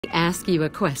Ask you a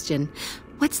question.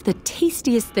 What's the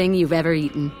tastiest thing you've ever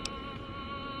eaten?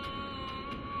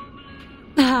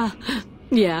 Ah,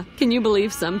 yeah, can you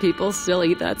believe some people still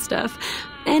eat that stuff?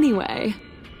 Anyway,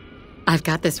 I've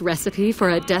got this recipe for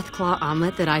a Deathclaw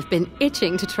omelet that I've been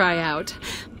itching to try out.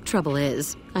 Trouble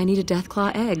is, I need a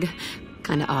Deathclaw egg.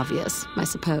 Kinda obvious, I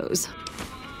suppose.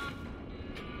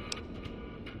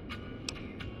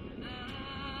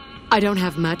 I don't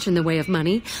have much in the way of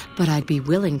money, but I'd be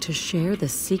willing to share the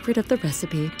secret of the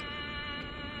recipe.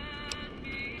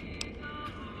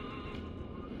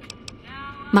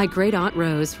 My great-aunt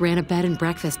Rose ran a bed and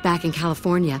breakfast back in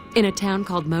California, in a town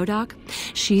called Modoc.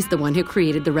 She's the one who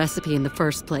created the recipe in the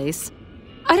first place.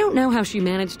 I don't know how she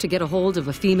managed to get a hold of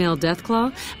a female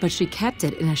Deathclaw, but she kept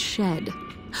it in a shed.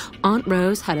 Aunt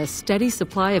Rose had a steady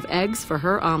supply of eggs for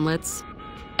her omelets.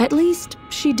 At least,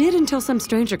 she did until some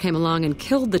stranger came along and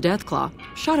killed the Deathclaw,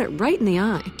 shot it right in the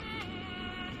eye.